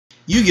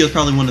Yu-Gi-Oh! Is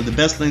probably one of the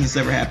best things that's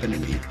ever happened to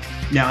me.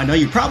 Now, I know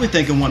you're probably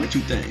thinking one of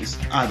two things.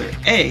 Either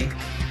A,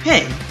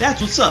 hey,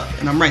 that's what's up,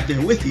 and I'm right there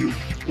with you.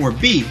 Or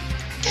B,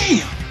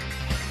 damn,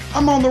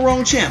 I'm on the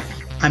wrong channel.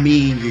 I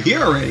mean, you're here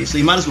already, so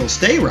you might as well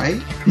stay,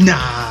 right?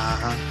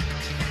 Nah.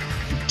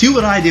 Do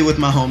what I did with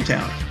my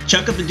hometown.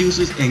 Chuck up the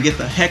deuces and get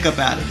the heck up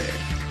out of there.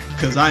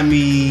 Cause I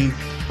mean,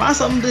 find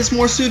something that's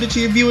more suited to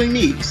your viewing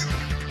needs.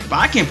 If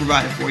I can't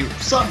provide it for you,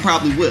 something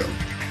probably will.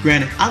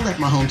 Granted, I left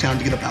my hometown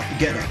to get up out the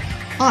ghetto.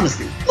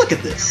 Honestly, look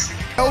at this.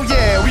 Oh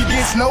yeah, we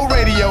get no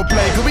radio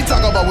play, cause we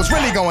talk about what's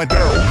really going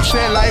down.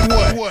 Shit like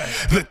what?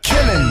 The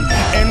killing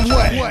and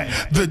what?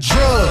 The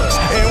drugs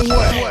and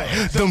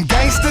what? Them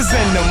gangsters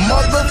and the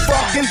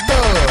motherfucking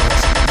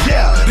thugs.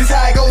 Yeah, this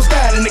how it goes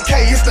down in the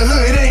K. It's the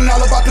hood, it ain't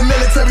all about the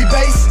military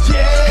base.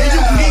 Yeah, and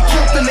you can get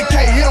killed in the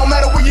K. It don't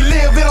matter where you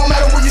live, it don't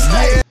matter where you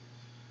stay.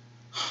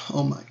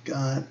 Oh my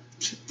god.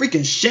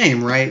 Freaking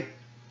shame, right?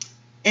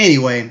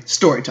 Anyway,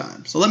 story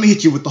time. So let me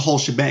hit you with the whole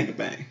shebang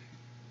bang.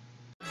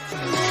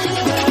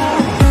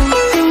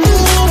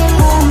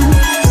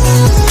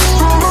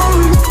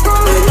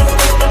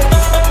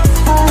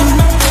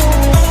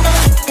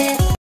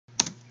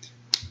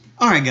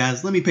 Alright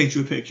guys, let me paint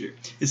you a picture.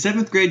 It's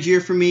 7th grade year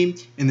for me,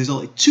 and there's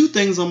only two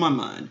things on my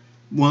mind.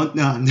 Let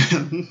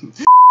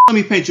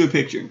me paint you a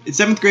picture. It's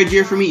 7th grade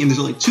year for me, and there's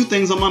only two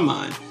things on my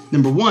mind.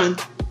 Number one,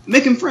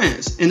 making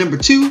friends. And number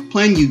two,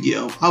 playing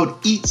Yu-Gi-Oh! I would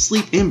eat,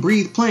 sleep, and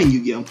breathe playing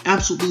Yu-Gi-Oh!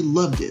 Absolutely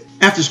loved it.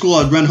 After school,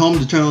 I'd run home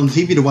to turn on the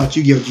TV to watch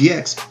Yu-Gi-Oh!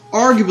 GX.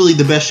 Arguably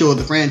the best show of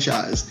the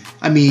franchise.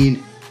 I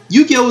mean,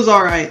 Yu-Gi-Oh! Was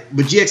alright,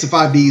 but GX and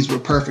 5Ds were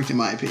perfect in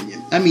my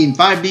opinion. I mean,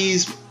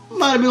 5Ds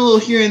might have been a little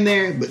here and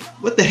there, but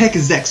what the heck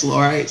is Zexal,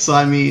 alright? So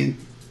I mean,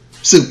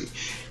 sue me.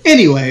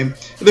 Anyway,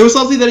 there was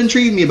something that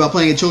intrigued me about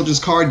playing a children's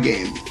card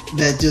game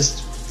that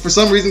just, for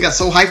some reason, got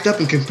so hyped up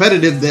and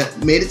competitive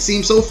that made it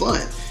seem so fun.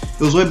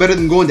 It was way better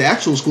than going to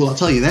actual school, I'll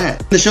tell you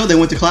that. In the show, they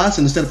went to class,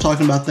 and instead of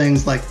talking about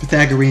things like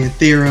Pythagorean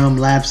theorem,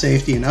 lab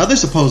safety, and other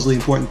supposedly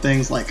important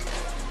things like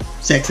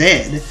sex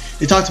ed,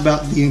 they talked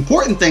about the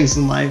important things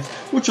in life,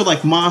 which are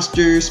like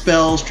monsters,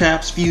 spells,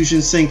 traps,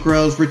 fusions,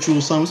 synchros,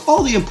 ritual sums,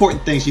 all the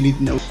important things you need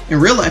to know. In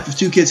real life, if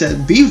two kids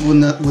had beef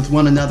with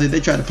one another,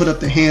 they tried to put up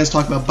their hands,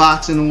 talk about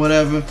boxing and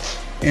whatever.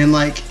 And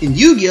like in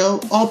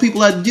Yu-Gi-Oh!, all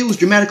people had to do was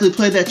dramatically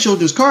play that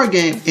children's card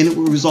game and it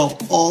would resolve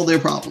all their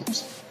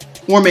problems.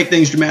 Or make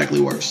things dramatically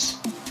worse.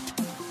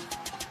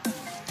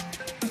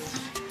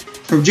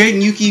 For Jade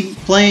and Yuki,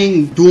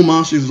 playing Duel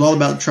Monsters was all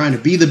about trying to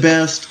be the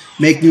best,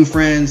 make new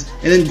friends,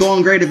 and then go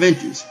on great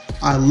adventures.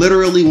 I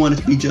literally wanted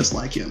to be just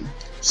like him.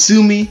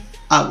 Sue me,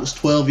 I was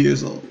 12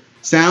 years old.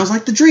 Sounds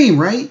like the dream,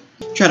 right?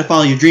 Try to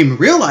follow your dream in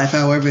real life,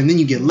 however, and then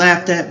you get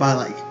laughed at by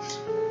like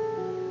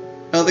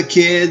other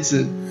kids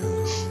and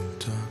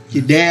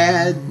your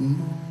dad. And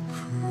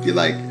you're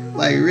like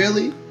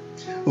really?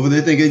 Over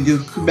there thinking,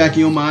 just back in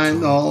your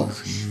mind, all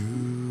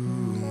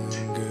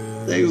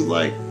things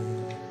like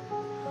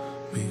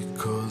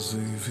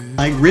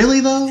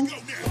really though?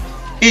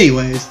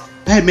 Anyways,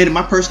 I had made it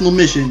my personal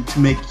mission to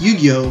make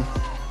Yu-Gi-Oh!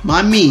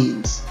 My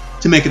means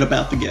to make it up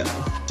out the ghetto.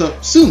 So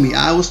sue me,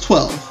 I was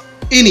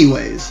 12.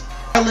 Anyways,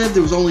 where I lived,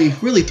 there was only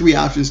really 3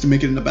 options to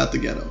make it about the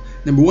ghetto.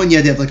 Number 1, you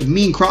had to have like a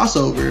mean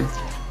crossover.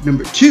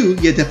 Number 2,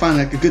 you had to find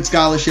like a good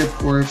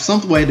scholarship or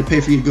some way to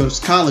pay for you to go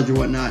to college or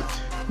whatnot.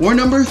 Or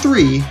number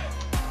 3,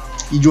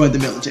 you joined the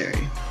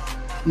military.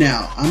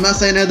 Now, I'm not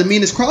saying I had the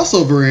meanest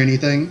crossover or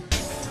anything.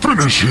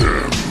 Finish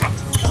him!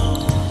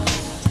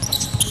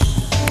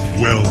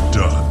 Well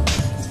done.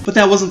 But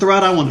that wasn't the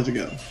route I wanted to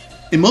go.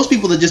 And most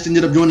people that just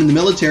ended up joining the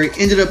military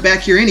ended up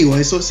back here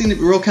anyway, so it seemed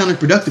real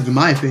counterproductive in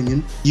my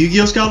opinion.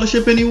 Yu-Gi-Oh!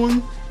 Scholarship,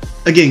 anyone?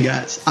 Again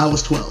guys, I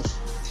was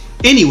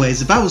 12.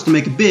 Anyways, if I was to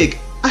make it big,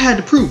 I had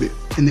to prove it.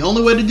 And the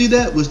only way to do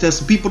that was to have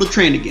some people to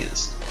train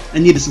against. I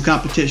needed some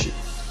competition.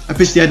 I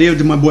pitched the idea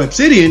to my boy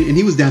Obsidian, and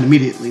he was down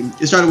immediately.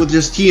 It started with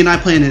just he and I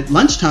playing at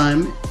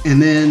lunchtime,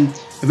 and then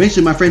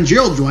eventually my friend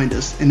Gerald joined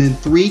us, and then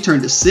 3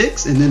 turned to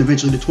 6, and then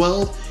eventually to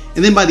 12.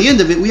 And then by the end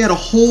of it, we had a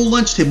whole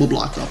lunch table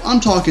blocked off. I'm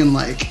talking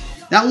like,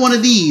 not one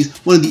of these,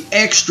 one of the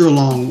extra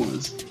long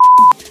ones.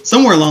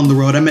 Somewhere along the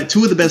road, I met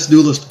 2 of the best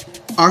duelists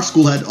our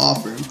school had to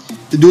offer.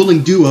 The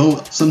dueling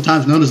duo,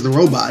 sometimes known as the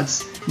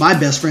Robots, my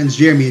best friends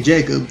Jeremy and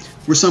Jacob,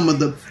 were some of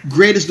the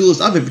greatest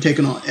duelists I've ever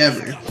taken on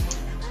ever.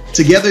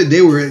 Together,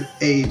 they were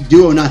a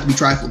duo not to be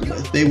trifled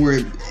with. They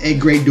were a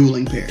great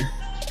dueling pair.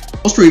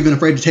 Most were even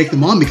afraid to take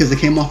them on because they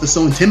came off as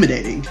so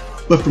intimidating.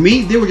 But for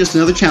me, they were just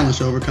another challenge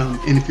to overcome,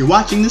 and if you're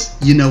watching this,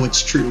 you know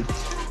it's true.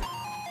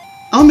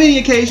 On many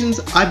occasions,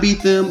 I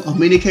beat them. On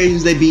many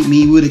occasions, they beat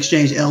me. We would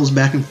exchange L's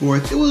back and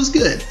forth. It was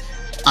good.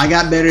 I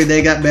got better,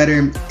 they got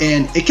better,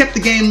 and it kept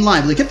the game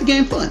lively. It kept the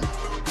game fun.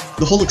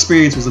 The whole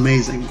experience was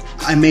amazing.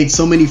 I made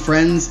so many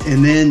friends,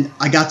 and then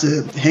I got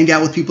to hang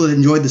out with people that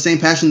enjoyed the same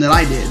passion that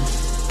I did.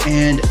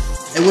 And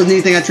it wasn't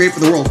anything I'd trade for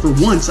the world. For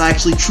once, I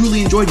actually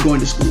truly enjoyed going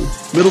to school.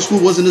 Middle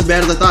school wasn't as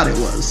bad as I thought it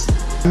was.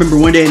 I remember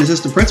one day an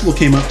assistant principal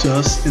came up to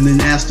us and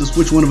then asked us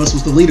which one of us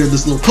was the leader of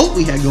this little cult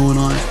we had going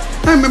on.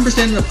 I remember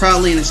standing up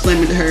proudly and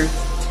exclaiming to her,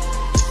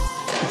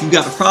 "If you've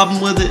got a problem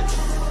with it,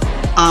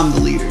 I'm the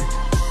leader."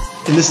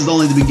 and this is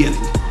only the beginning.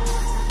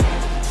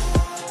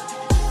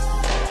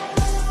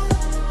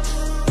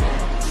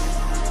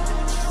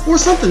 Or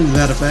something to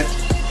that effect.